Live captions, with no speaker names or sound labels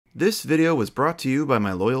This video was brought to you by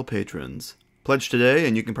my loyal patrons. Pledge today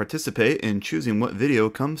and you can participate in choosing what video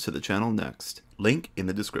comes to the channel next. Link in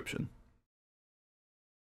the description.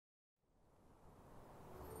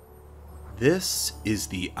 This is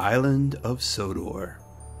the island of Sodor.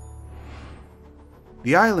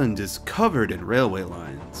 The island is covered in railway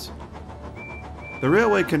lines. The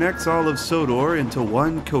railway connects all of Sodor into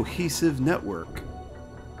one cohesive network.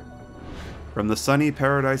 From the sunny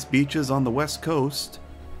paradise beaches on the west coast,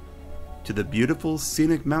 to the beautiful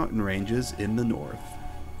scenic mountain ranges in the north.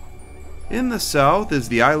 In the south is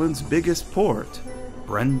the island's biggest port,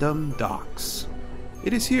 Brendam Docks.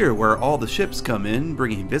 It is here where all the ships come in,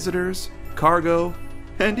 bringing visitors, cargo,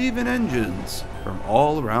 and even engines from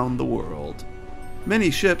all around the world.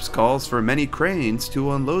 Many ships calls for many cranes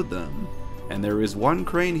to unload them, and there is one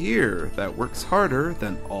crane here that works harder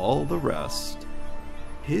than all the rest.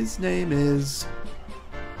 His name is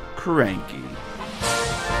Cranky.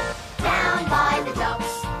 Down by the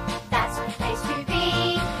docks, that's the place to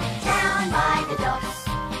be. Down by the docks,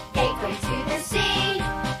 gateway to the sea.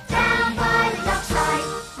 Down by the dockside,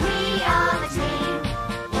 we are the team,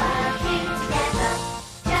 working together,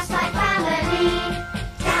 just like family.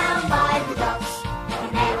 Down by the docks,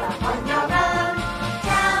 you're never on your own.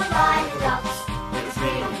 Down by the docks, it's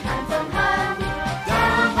really home from home.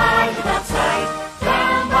 Down by the dockside,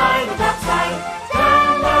 down by the dockside,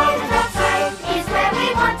 down by the dockside is where we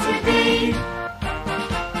want to be.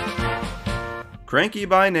 Cranky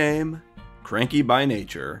by name, cranky by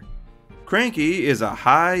nature. Cranky is a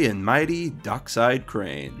high and mighty dockside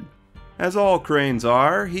crane. As all cranes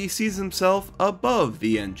are, he sees himself above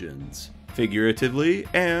the engines, figuratively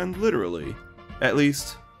and literally. At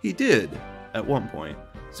least, he did at one point.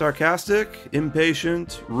 Sarcastic,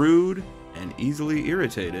 impatient, rude, and easily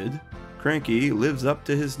irritated, Cranky lives up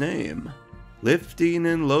to his name. Lifting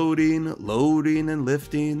and loading, loading and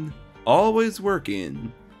lifting, always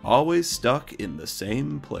working, always stuck in the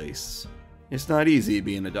same place. It's not easy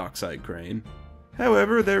being a dockside crane.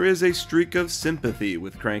 However, there is a streak of sympathy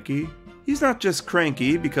with Cranky. He's not just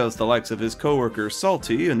cranky because the likes of his coworker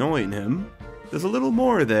Salty annoying him. There's a little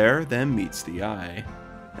more there than meets the eye.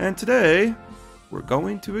 And today, we're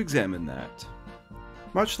going to examine that.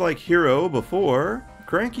 Much like Hero before,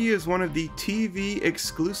 Cranky is one of the TV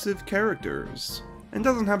exclusive characters, and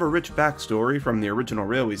doesn't have a rich backstory from the original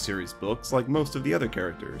Railway series books like most of the other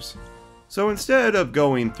characters. So instead of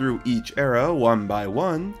going through each era one by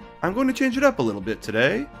one, I'm going to change it up a little bit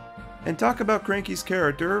today, and talk about Cranky's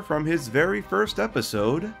character from his very first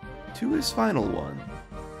episode to his final one.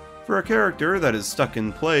 For a character that is stuck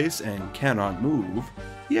in place and cannot move,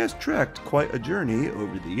 he has trekked quite a journey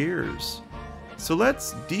over the years. So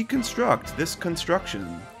let's deconstruct this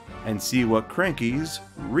construction and see what Cranky's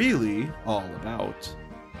really all about.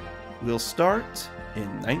 We'll start in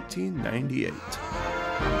 1998.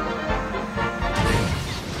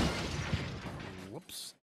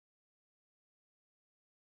 Whoops.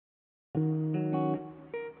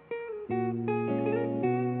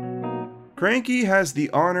 Cranky has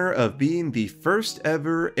the honor of being the first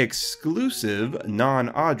ever exclusive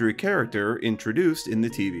non-Audrey character introduced in the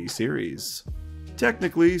TV series.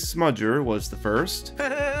 Technically, Smudger was the first,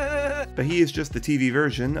 but he is just the TV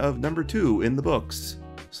version of number 2 in the books,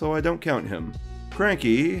 so I don't count him.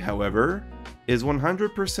 Cranky, however, is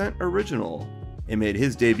 100% original and made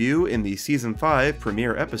his debut in the Season 5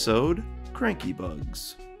 premiere episode, Cranky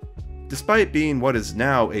Bugs. Despite being what is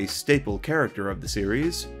now a staple character of the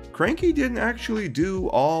series, Cranky didn't actually do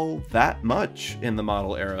all that much in the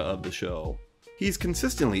model era of the show. He's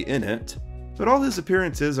consistently in it, but all his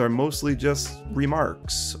appearances are mostly just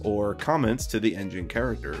remarks or comments to the engine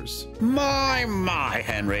characters. My,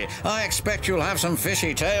 Henry, I expect you'll have some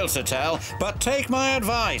fishy tales to tell, but take my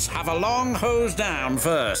advice, have a long hose down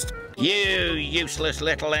first. You useless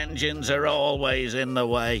little engines are always in the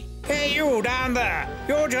way. Hey, you down there!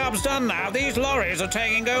 Your job's done now, these lorries are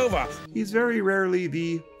taking over. He's very rarely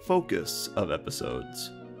the focus of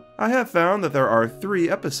episodes. I have found that there are 3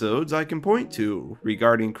 episodes I can point to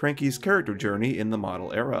regarding Cranky's character journey in the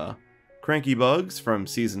model era. Cranky Bugs from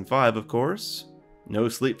Season 5, of course, No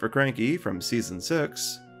Sleep for Cranky from Season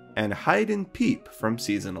 6, and Hide and Peep from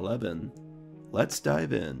Season 11. Let's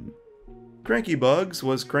dive in. Cranky Bugs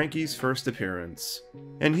was Cranky's first appearance,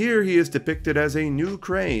 and here he is depicted as a new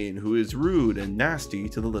crane who is rude and nasty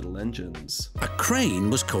to the little engines. A crane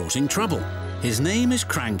was causing trouble. His name is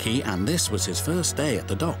Cranky, and this was his first day at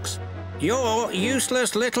the docks. You're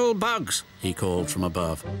useless little bugs, He called from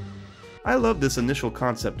above. I love this initial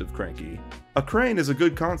concept of Cranky. A crane is a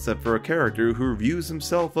good concept for a character who views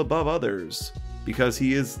himself above others, because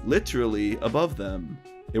he is literally above them.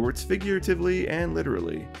 It works figuratively and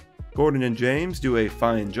literally. Gordon and James do a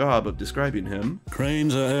fine job of describing him.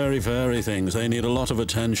 Cranes are airy-fairy things. They need a lot of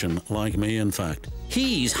attention, like me, in fact.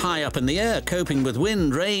 He's high up in the air, coping with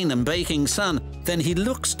wind, rain, and baking sun. Then he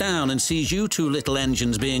looks down and sees you two little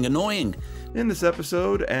engines being annoying. In this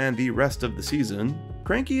episode, and the rest of the season,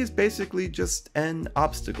 Cranky is basically just an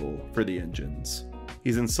obstacle for the engines.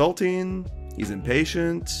 He's insulting, he's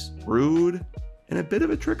impatient, rude, and a bit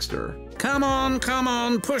of a trickster. Come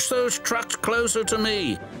on, push those trucks closer to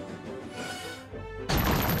me.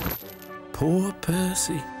 Poor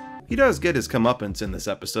Percy. He does get his comeuppance in this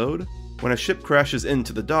episode, when a ship crashes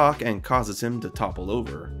into the dock and causes him to topple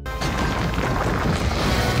over.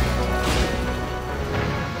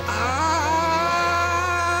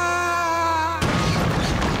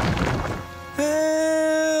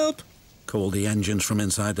 Help! Called the engines from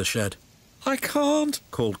inside the shed. I can't,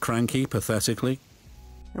 Called Cranky pathetically.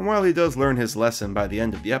 And while he does learn his lesson by the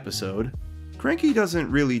end of the episode, Cranky doesn't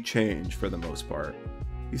really change for the most part.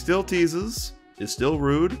 He still teases, is still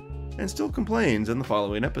rude, and still complains in the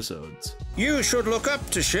following episodes. You should look up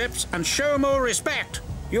to ships and show more respect.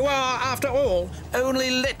 You are, after all, only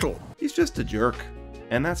little. He's just a jerk,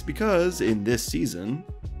 and that's because, in this season,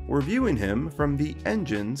 we're viewing him from the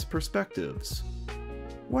engine's perspectives.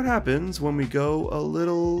 What happens when we go a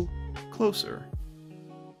little closer?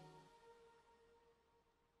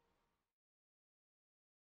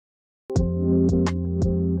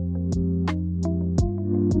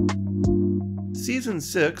 Season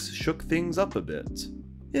 6 shook things up a bit.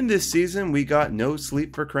 In this season, we got no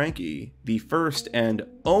sleep for Cranky, the first and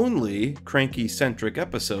only Cranky-centric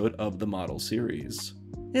episode of the model series.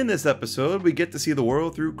 In this episode, we get to see the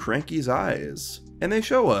world through Cranky's eyes, and they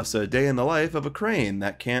show us a day in the life of a crane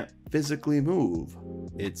that can't physically move.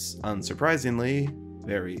 It's, unsurprisingly,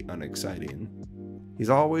 very unexciting. He's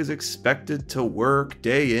always expected to work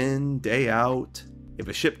day in, day out. If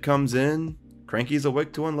a ship comes in, Cranky's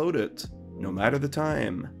awake to unload it, no matter the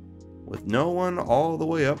time, with no one all the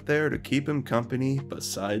way up there to keep him company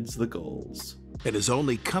besides the gulls. And his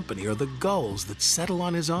only company are the gulls that settle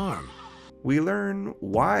on his arm. We learn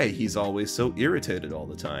why he's always so irritated all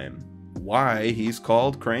the time, why he's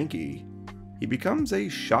called Cranky. He becomes a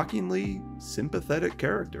shockingly sympathetic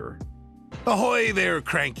character. "Ahoy there,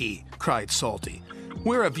 Cranky!" cried Salty.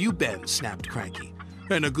 "Where have you been?" snapped Cranky.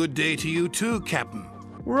 "And a good day to you too, Captain."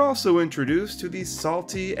 We're also introduced to the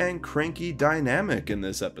Salty and Cranky dynamic in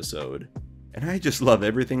this episode, and I just love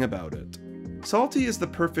everything about it. Salty is the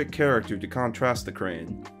perfect character to contrast the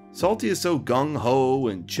crane. Salty is so gung-ho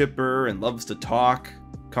and chipper and loves to talk,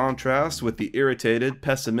 contrast with the irritated,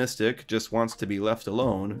 pessimistic, just wants to be left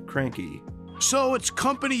alone, Cranky. "So it's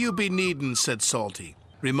company you be needin'," said Salty.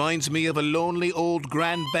 "Reminds me of a lonely old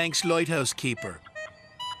Grand Banks lighthouse keeper."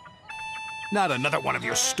 "Not another one of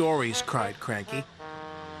your stories," cried Cranky.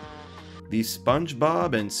 The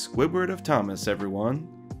SpongeBob and Squidward of Thomas, everyone.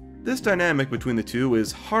 This dynamic between the two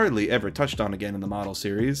is hardly ever touched on again in the model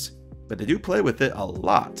series, but they do play with it a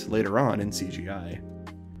lot later on in CGI.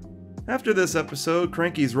 After this episode,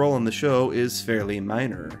 Cranky's role in the show is fairly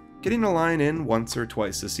minor, getting a line in once or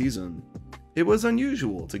twice a season. It was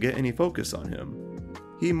unusual to get any focus on him.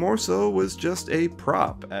 He more so was just a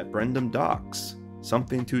prop at Brendam Docks,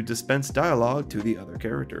 something to dispense dialogue to the other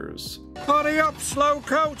characters. Hurry up, slow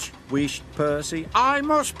coach, wished Percy. I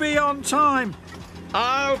must be on time.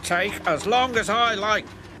 I'll take as long as I like.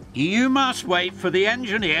 You must wait for the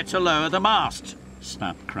engineer to lower the mast,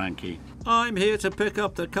 snapped Cranky. I'm here to pick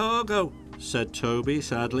up the cargo, said Toby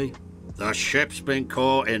sadly. The ship's been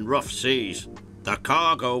caught in rough seas. The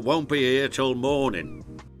cargo won't be here till morning.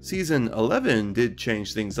 Season 11 did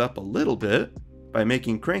change things up a little bit by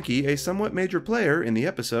making Cranky a somewhat major player in the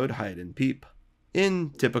episode Hide and Peep. In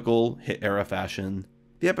typical hit-era fashion,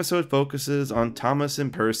 the episode focuses on Thomas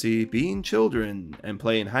and Percy being children and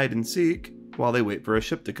playing hide-and-seek while they wait for a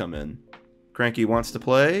ship to come in. Cranky wants to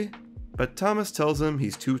play, but Thomas tells him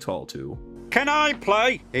he's too tall to. Can I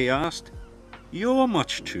play? He asked. You're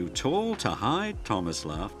much too tall to hide, Thomas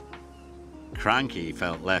laughed. Cranky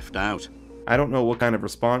felt left out. I don't know what kind of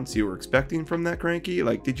response you were expecting from that, Cranky.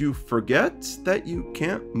 Like, did you forget that you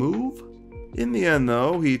can't move? In the end,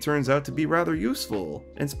 though, he turns out to be rather useful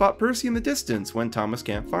and spot Percy in the distance when Thomas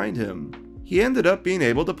can't find him. He ended up being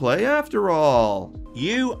able to play after all.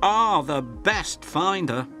 You are the best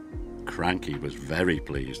finder. Cranky was very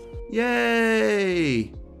pleased.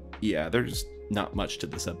 Yay! Yeah, there's not much to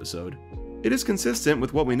this episode. It is consistent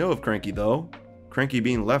with what we know of Cranky, though. Cranky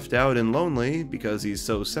being left out and lonely because he's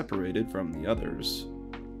so separated from the others.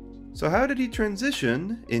 So how did he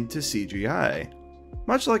transition into CGI?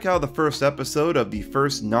 Much like how the first episode of the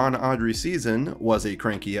first non-Audrey season was a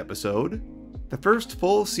Cranky episode, the first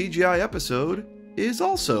full CGI episode is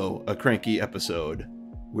also a Cranky episode.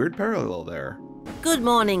 Weird parallel there. Good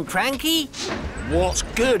morning, Cranky. What's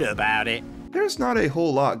good about it? There's not a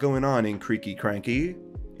whole lot going on in Creaky Cranky.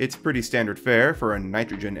 It's pretty standard fare for a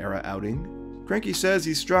Nitrogen era outing. Cranky says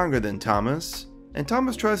he's stronger than Thomas, and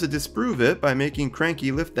Thomas tries to disprove it by making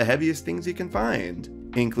Cranky lift the heaviest things he can find,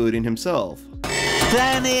 including himself.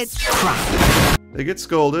 Planet crap. They get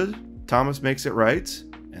scolded, Thomas makes it right,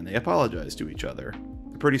 and they apologize to each other.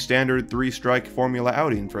 A pretty standard 3-strike formula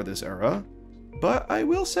outing for this era, but I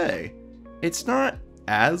will say, it's not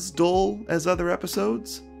as dull as other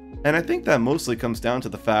episodes, and I think that mostly comes down to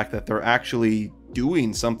the fact that they're actually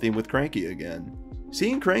doing something with Cranky again.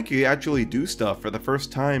 Seeing Cranky actually do stuff for the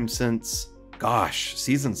first time since, gosh,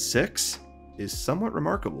 season 6 is somewhat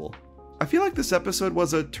remarkable. I feel like this episode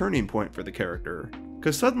was a turning point for the character,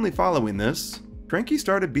 because suddenly following this, Cranky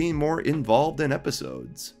started being more involved in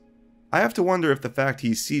episodes. I have to wonder if the fact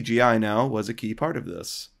he's CGI now was a key part of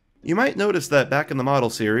this. You might notice that back in the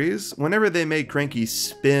model series, whenever they made Cranky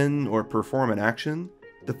spin or perform an action,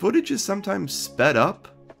 the footage is sometimes sped up,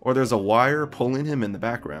 or there's a wire pulling him in the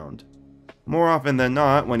background. More often than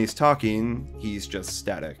not, when he's talking, he's just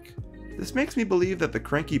static. This makes me believe that the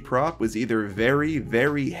Cranky prop was either very,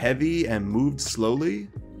 very heavy and moved slowly,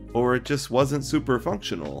 or it just wasn't super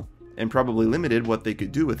functional, and probably limited what they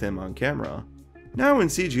could do with him on camera. Now in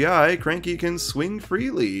CGI, Cranky can swing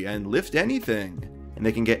freely and lift anything, and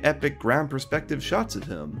they can get epic ground perspective shots of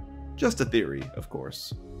him. Just a theory, of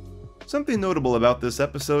course. Something notable about this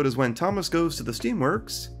episode is when Thomas goes to the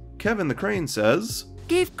Steamworks, Kevin the Crane says,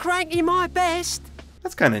 Give Cranky my best.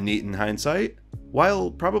 That's kinda neat in hindsight.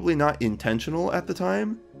 While probably not intentional at the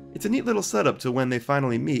time, it's a neat little setup to when they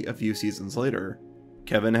finally meet a few seasons later.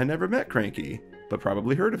 Kevin had never met Cranky, but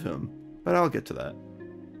probably heard of him, but I'll get to that.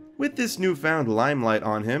 With this newfound limelight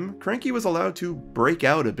on him, Cranky was allowed to break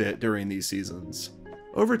out a bit during these seasons.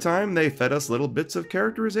 Over time, they fed us little bits of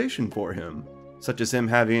characterization for him, such as him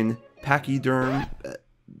having pachyderm,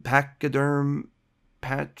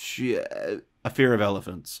 a fear of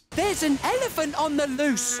elephants. There's an elephant on the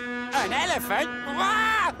loose. An elephant?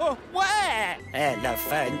 Wow! Where?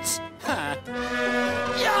 Elephants? Huh.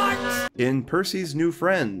 Yikes! In Percy's New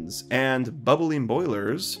Friends and Bubbling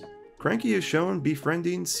Boilers, Cranky is shown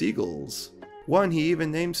befriending seagulls. One he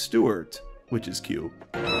even named Stuart, which is cute.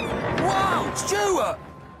 Wow, Stuart!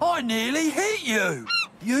 I nearly hit you!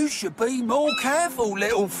 You should be more careful,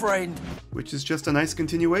 little friend. Which is just a nice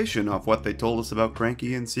continuation of what they told us about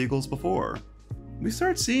Cranky and seagulls before. We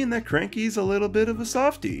start seeing that Cranky's a little bit of a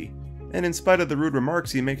softie, and in spite of the rude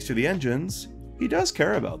remarks he makes to the engines, he does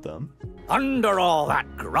care about them. Under all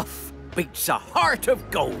that gruff beats a heart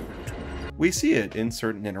of gold. We see it in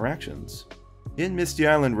certain interactions. In Misty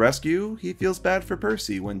Island Rescue, he feels bad for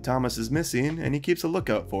Percy when Thomas is missing and he keeps a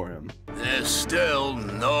lookout for him. There's still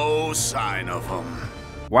no sign of him.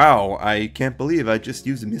 Wow, I can't believe I just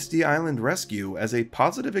used Misty Island Rescue as a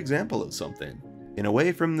positive example of something. In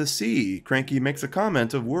Away from the Sea, Cranky makes a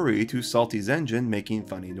comment of worry to Salty's engine making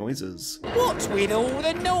funny noises. What's with all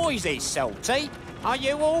the noises, Salty? Are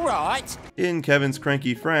you alright? In Kevin's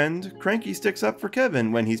Cranky Friend, Cranky sticks up for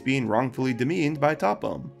Kevin when he's being wrongfully demeaned by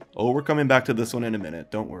Topham. Oh, we're coming back to this one in a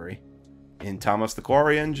minute, don't worry. In Thomas the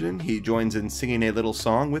Quarry Engine, he joins in singing a little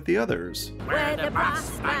song with the others. Where the brass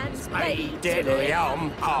bands play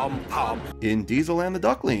Diddly-om-pom-pom. In Diesel and the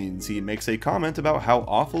Ducklings, he makes a comment about how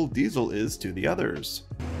awful Diesel is to the others.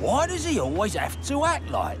 Why does he always have to act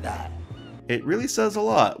like that? It really says a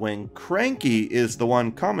lot when Cranky is the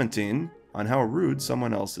one commenting on how rude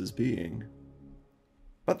someone else is being.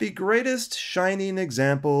 But the greatest shining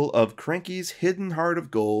example of Cranky's hidden heart of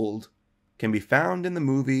gold can be found in the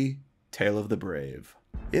movie Tale of the Brave.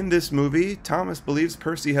 In this movie, Thomas believes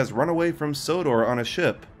Percy has run away from Sodor on a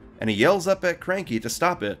ship, and he yells up at Cranky to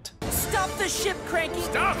stop it. Stop the ship, Cranky.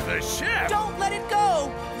 Stop the ship! Don't let it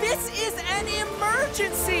go. This is an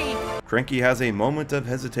emergency. Cranky has a moment of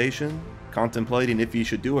hesitation, contemplating if he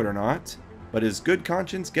should do it or not, but his good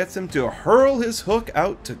conscience gets him to hurl his hook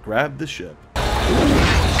out to grab the ship.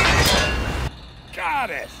 Got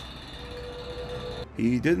it!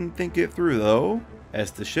 He didn't think it through though,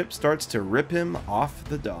 as the ship starts to rip him off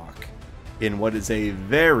the dock, in what is a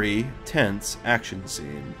very tense action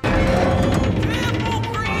scene.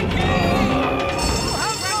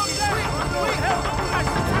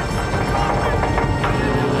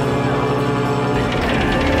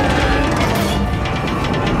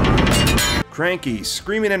 Cranky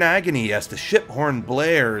screaming in agony as the ship horn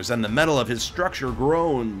blares and the metal of his structure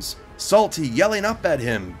groans, Salty yelling up at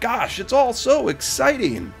him. Gosh, it's all so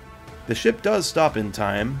exciting! The ship does stop in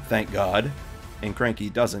time, thank God, and Cranky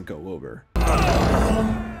doesn't go over.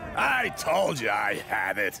 I told you I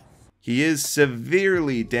had it. He is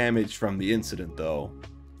severely damaged from the incident, though.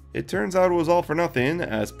 It turns out it was all for nothing,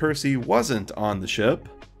 as Percy wasn't on the ship,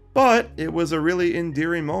 but it was a really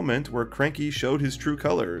endearing moment where Cranky showed his true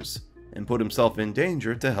colors and put himself in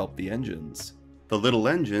danger to help the engines. The little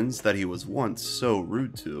engines that he was once so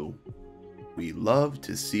rude to. We love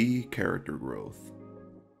to see character growth.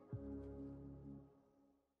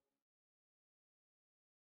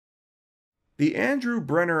 The Andrew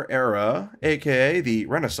Brenner era, aka the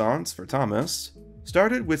Renaissance for Thomas,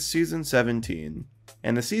 started with season 17,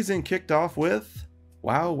 and the season kicked off with,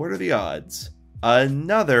 wow, what are the odds?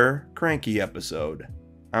 Another Cranky episode.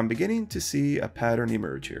 I'm beginning to see a pattern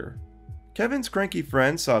emerge here. Kevin's cranky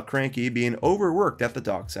friends saw Cranky being overworked at the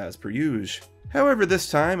docks as per usual. However, this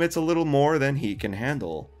time it's a little more than he can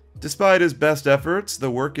handle. Despite his best efforts, the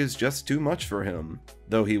work is just too much for him,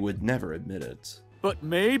 though he would never admit it. But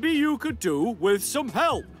maybe you could do with some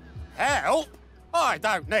help. Help? I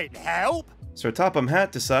don't need help. Sir Topham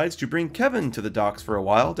Hatt decides to bring Kevin to the docks for a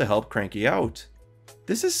while to help Cranky out.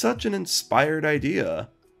 This is such an inspired idea,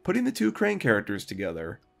 putting the two Crane characters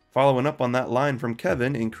together, following up on that line from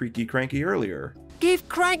Kevin in Creaky Cranky earlier. Give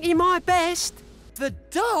Cranky my best. The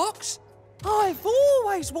docks? I've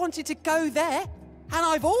always wanted to go there, and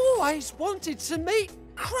I've always wanted to meet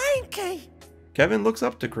Cranky. Kevin looks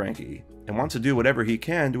up to Cranky and wants to do whatever he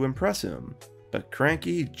can to impress him, but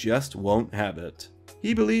Cranky just won't have it.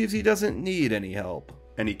 He believes he doesn't need any help,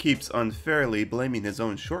 and he keeps unfairly blaming his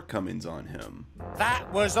own shortcomings on him.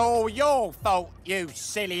 That was all your fault, you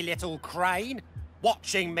silly little crane.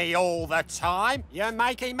 Watching me all the time, you're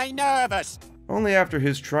making me nervous. Only after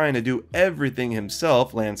his trying to do everything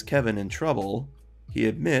himself lands Kevin in trouble, he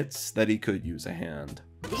admits that he could use a hand.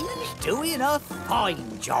 He's doing a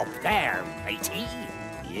fine job there, matey.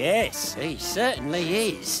 Yes, he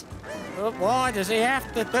certainly is. But why does he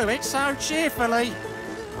have to do it so cheerfully?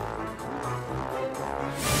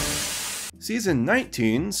 Season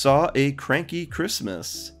 19 saw a Cranky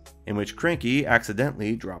Christmas, in which Cranky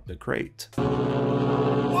accidentally dropped a crate.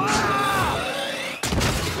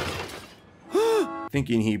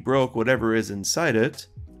 Thinking he broke whatever is inside it,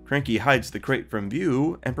 Cranky hides the crate from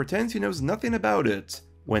view and pretends he knows nothing about it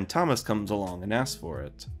when Thomas comes along and asks for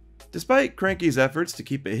it. Despite Cranky's efforts to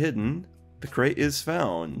keep it hidden, the crate is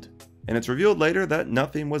found, and it's revealed later that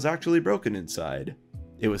nothing was actually broken inside.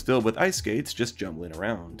 It was filled with ice skates just jumbling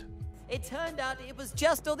around. It turned out it was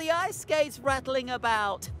just all the ice skates rattling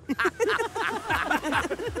about.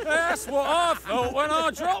 That's what I thought when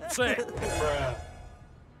I dropped it.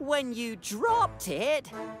 When you dropped it?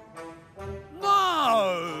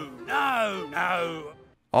 No.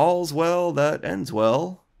 All's well that ends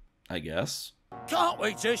well, I guess. Can't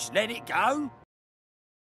we just let it go?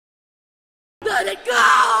 Let it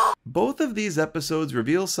go! Both of these episodes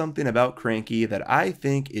reveal something about Cranky that I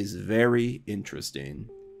think is very interesting.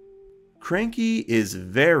 Cranky is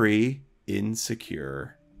very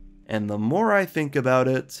insecure, and the more I think about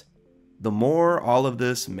it, the more all of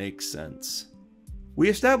this makes sense. We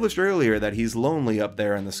established earlier that he's lonely up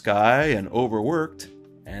there in the sky and overworked,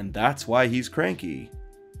 and that's why he's cranky.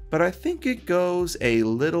 But I think it goes a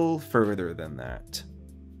little further than that.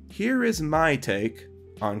 Here is my take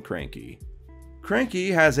on Cranky.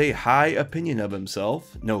 Cranky has a high opinion of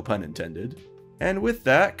himself, no pun intended, and with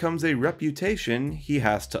that comes a reputation he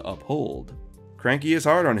has to uphold. Cranky is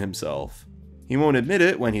hard on himself. He won't admit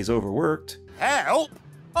it when he's overworked. Help?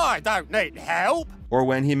 I don't need help. Or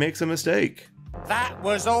when he makes a mistake. That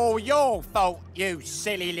was all your fault, you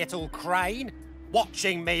silly little crane.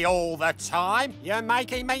 Watching me all the time, you're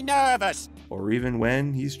making me nervous. Or even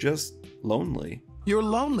when he's just lonely. You're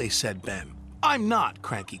lonely, said Ben. I'm not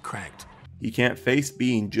cranky cranked. He can't face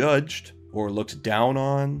being judged, or looked down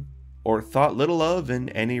on, or thought little of in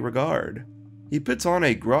any regard. He puts on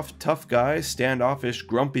a gruff, tough guy, standoffish,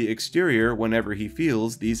 grumpy exterior whenever he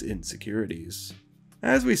feels these insecurities.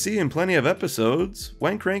 As we see in plenty of episodes,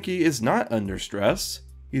 when Cranky is not under stress,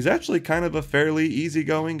 he's actually kind of a fairly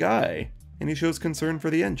easygoing guy, and he shows concern for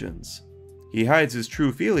the engines. He hides his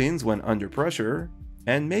true feelings when under pressure,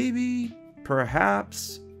 and maybe,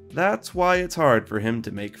 perhaps, that's why it's hard for him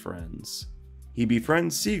to make friends. He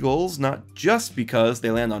befriends seagulls not just because they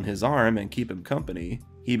land on his arm and keep him company,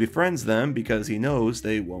 he befriends them because he knows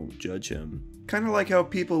they won't judge him. Kind of like how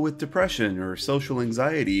people with depression or social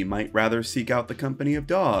anxiety might rather seek out the company of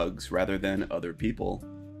dogs rather than other people.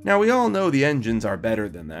 Now we all know the engines are better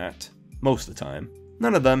than that, most of the time.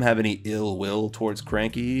 None of them have any ill will towards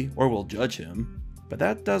Cranky or will judge him. But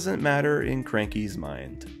that doesn't matter in Cranky's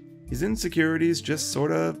mind. His insecurities just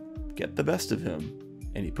sorta get the best of him,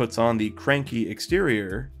 and he puts on the cranky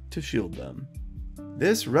exterior to shield them.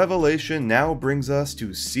 This revelation now brings us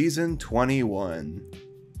to Season 21,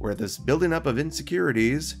 where this building up of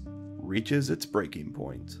insecurities reaches its breaking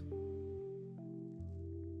point.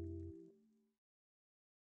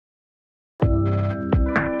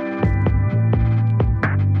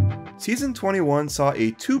 Season 21 saw a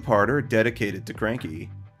two-parter dedicated to Cranky.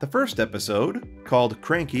 The first episode, called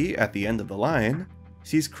Cranky at the End of the Line,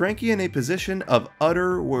 sees Cranky in a position of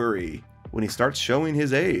utter worry when he starts showing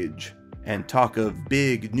his age, and talk of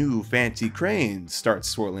big, new, fancy cranes starts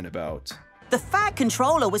swirling about. The Fat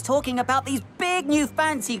Controller was talking about these big, new,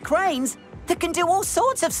 fancy cranes that can do all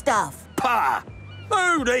sorts of stuff. Pah!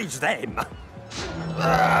 Who needs them?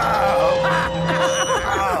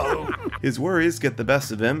 His worries get the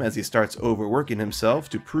best of him as he starts overworking himself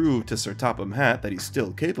to prove to Sir Topham Hatt that he's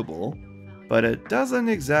still capable, but it doesn't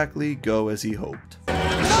exactly go as he hoped. No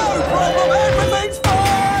problem, everything's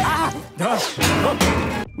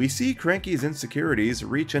fine! We see Cranky's insecurities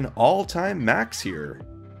reach an all-time max here.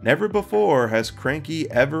 Never before has Cranky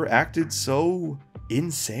ever acted so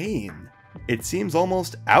insane. It seems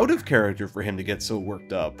almost out of character for him to get so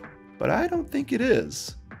worked up, but I don't think it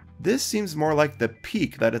is. This seems more like the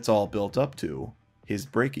peak that it's all built up to, his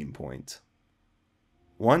breaking point.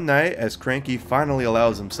 One night, as Cranky finally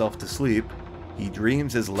allows himself to sleep, he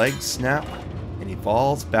dreams his legs snap and he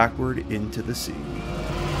falls backward into the sea.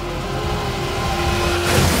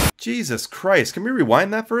 Jesus Christ, can we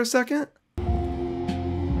rewind that for a second?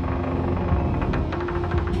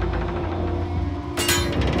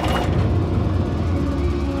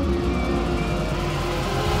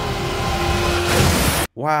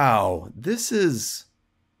 Wow, this is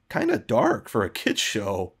kinda dark for a kid's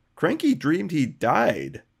show. Cranky dreamed he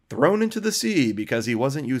died, thrown into the sea because he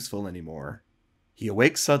wasn't useful anymore. He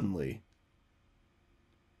awakes suddenly.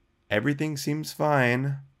 Everything seems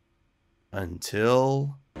fine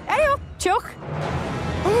until... Hey up, Chuck!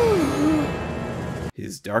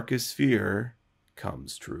 His darkest fear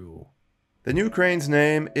comes true. The new crane's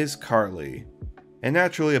name is Carly, and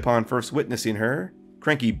naturally upon first witnessing her,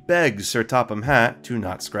 Cranky begs Sir Topham Hatt to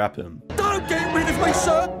not scrap him. Don't get rid of me,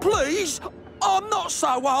 sir, please! I'm not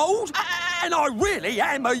so old, and I really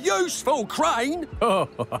am a useful crane!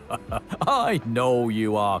 I know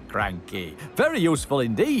you are, Cranky. Very useful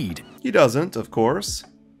indeed. He doesn't, of course,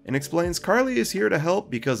 and explains Carly is here to help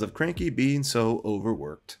because of Cranky being so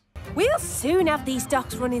overworked. We'll soon have these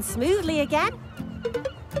docks running smoothly again.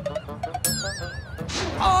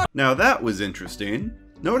 Now that was interesting.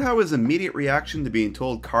 Note how his immediate reaction to being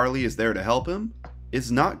told Carly is there to help him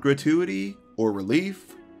is not gratuity or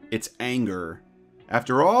relief, it's anger.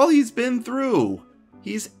 After all he's been through,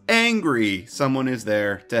 he's angry someone is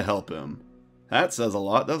there to help him. That says a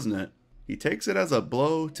lot, doesn't it? He takes it as a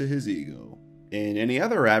blow to his ego. In any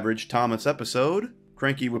other average Thomas episode,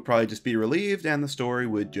 Cranky would probably just be relieved and the story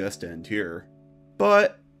would just end here.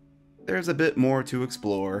 But there's a bit more to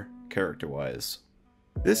explore, character-wise.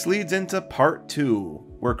 This leads into part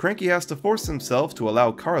 2, where Cranky has to force himself to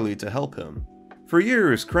allow Carly to help him. For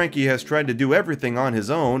years, Cranky has tried to do everything on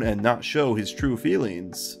his own and not show his true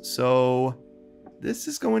feelings, so this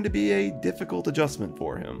is going to be a difficult adjustment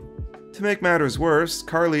for him. To make matters worse,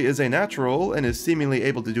 Carly is a natural and is seemingly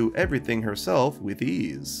able to do everything herself with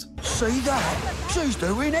ease. See that? She's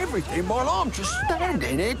doing everything while I'm just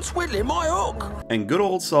standing here twiddling my hook. And good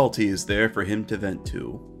old Salty is there for him to vent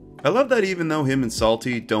to. I love that even though him and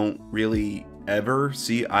Salty don't really ever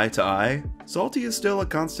see eye to eye, Salty is still a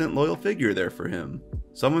constant loyal figure there for him.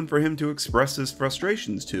 Someone for him to express his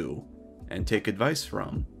frustrations to, and take advice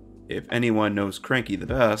from. If anyone knows Cranky the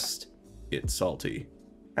best, it's Salty.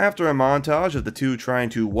 After a montage of the two trying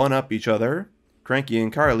to one-up each other, Cranky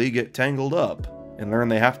and Carly get tangled up, and learn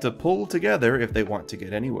they have to pull together if they want to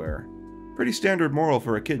get anywhere. Pretty standard moral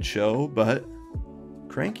for a kid's show, but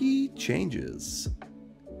Cranky changes.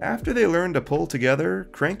 After they learn to pull together,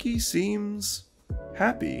 Cranky seems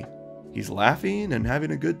happy. He's laughing and having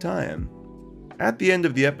a good time. At the end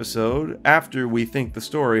of the episode, after we think the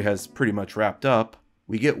story has pretty much wrapped up,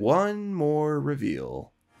 we get one more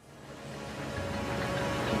reveal.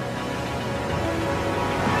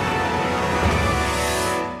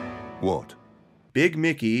 What? Big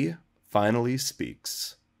Mickey finally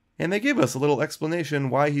speaks. And they give us a little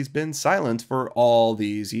explanation why he's been silent for all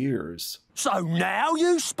these years. So now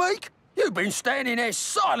you speak? You've been standing there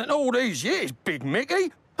silent all these years, Big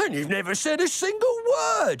Mickey, and you've never said a single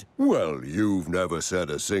word. Well, you've never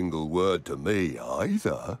said a single word to me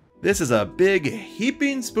either. This is a big,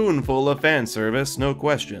 heaping spoonful of fan service, no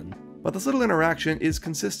question. But this little interaction is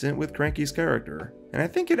consistent with Cranky's character, and I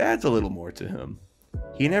think it adds a little more to him.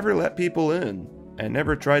 He never let people in, and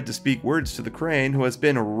never tried to speak words to the crane who has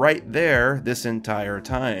been right there this entire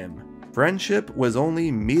time. Friendship was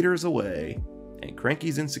only meters away, and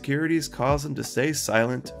Cranky's insecurities caused him to stay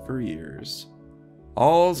silent for years.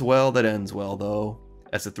 All's well that ends well, though,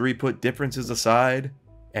 as the three put differences aside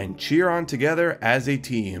and cheer on together as a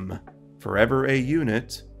team, forever a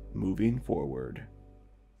unit moving forward.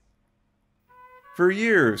 For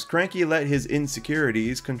years, Cranky let his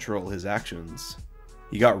insecurities control his actions.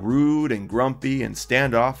 He got rude and grumpy and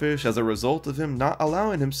standoffish as a result of him not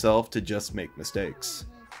allowing himself to just make mistakes.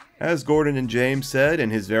 As Gordon and James said in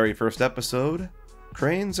his very first episode,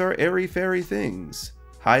 cranes are airy-fairy things,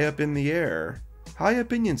 high up in the air, high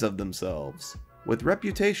opinions of themselves, with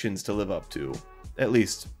reputations to live up to. At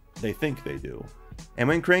least, they think they do. And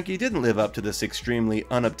when Cranky didn't live up to this extremely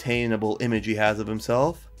unobtainable image he has of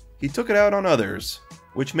himself, he took it out on others,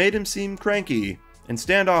 which made him seem cranky and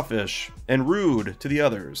standoffish and rude to the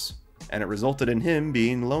others, and it resulted in him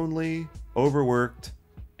being lonely, overworked,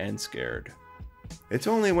 and scared. It's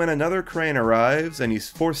only when another crane arrives and he's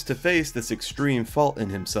forced to face this extreme fault in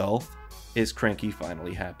himself is Cranky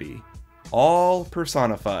finally happy. All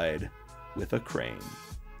personified with a crane.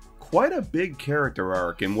 Quite a big character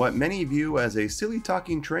arc in what many view as a silly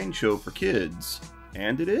talking train show for kids,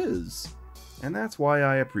 and it is. And that's why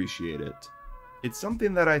I appreciate it. It's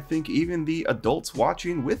something that I think even the adults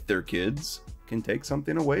watching with their kids can take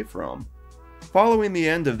something away from. Following the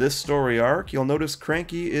end of this story arc, you'll notice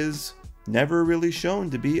Cranky is never really shown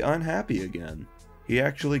to be unhappy again. He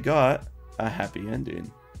actually got a happy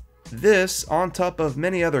ending. This, on top of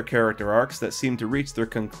many other character arcs that seem to reach their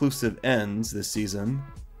conclusive ends this season,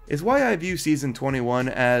 is why I view Season 21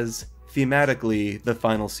 as thematically the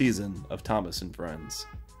final season of Thomas and Friends.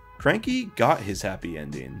 Cranky got his happy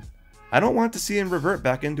ending. I don't want to see him revert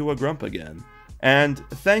back into a grump again. And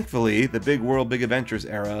thankfully, the Big World Big Adventures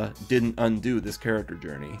era didn't undo this character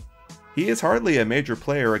journey. He is hardly a major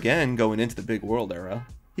player again going into the Big World era.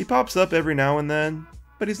 He pops up every now and then,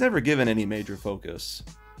 but he's never given any major focus.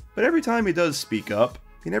 But every time he does speak up,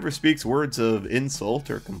 he never speaks words of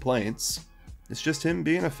insult or complaints. It's just him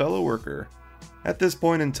being a fellow worker. At this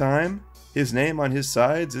point in time, his name on his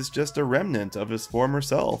sides is just a remnant of his former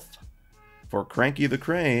self. For Cranky the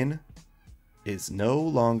Crane is no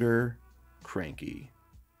longer cranky.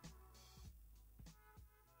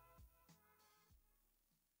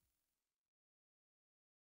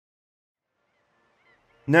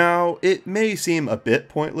 Now, it may seem a bit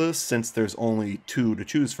pointless since there's only two to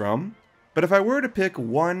choose from, but if I were to pick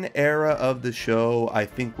one era of the show I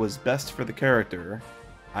think was best for the character,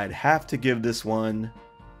 I'd have to give this one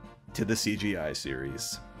to the CGI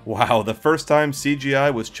series. Wow, the first time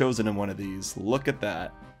CGI was chosen in one of these, look at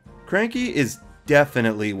that. Cranky is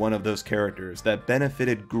definitely one of those characters that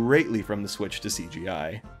benefited greatly from the switch to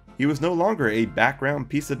CGI. He was no longer a background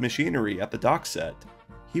piece of machinery at the dock set.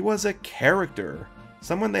 He was a character,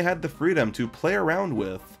 someone they had the freedom to play around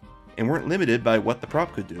with, and weren't limited by what the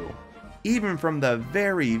prop could do. Even from the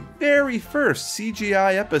very first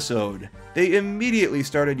CGI episode, they immediately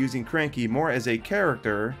started using Cranky more as a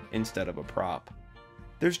character instead of a prop.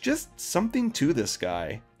 There's just something to this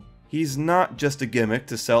guy. He's not just a gimmick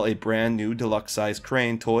to sell a brand new deluxe-sized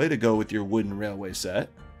crane toy to go with your wooden railway set.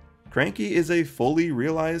 Cranky is a fully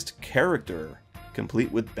realized character,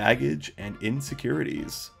 complete with baggage and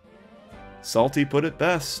insecurities. Salty put it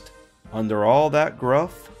best, under all that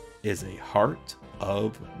gruff is a heart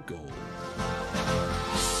of gold.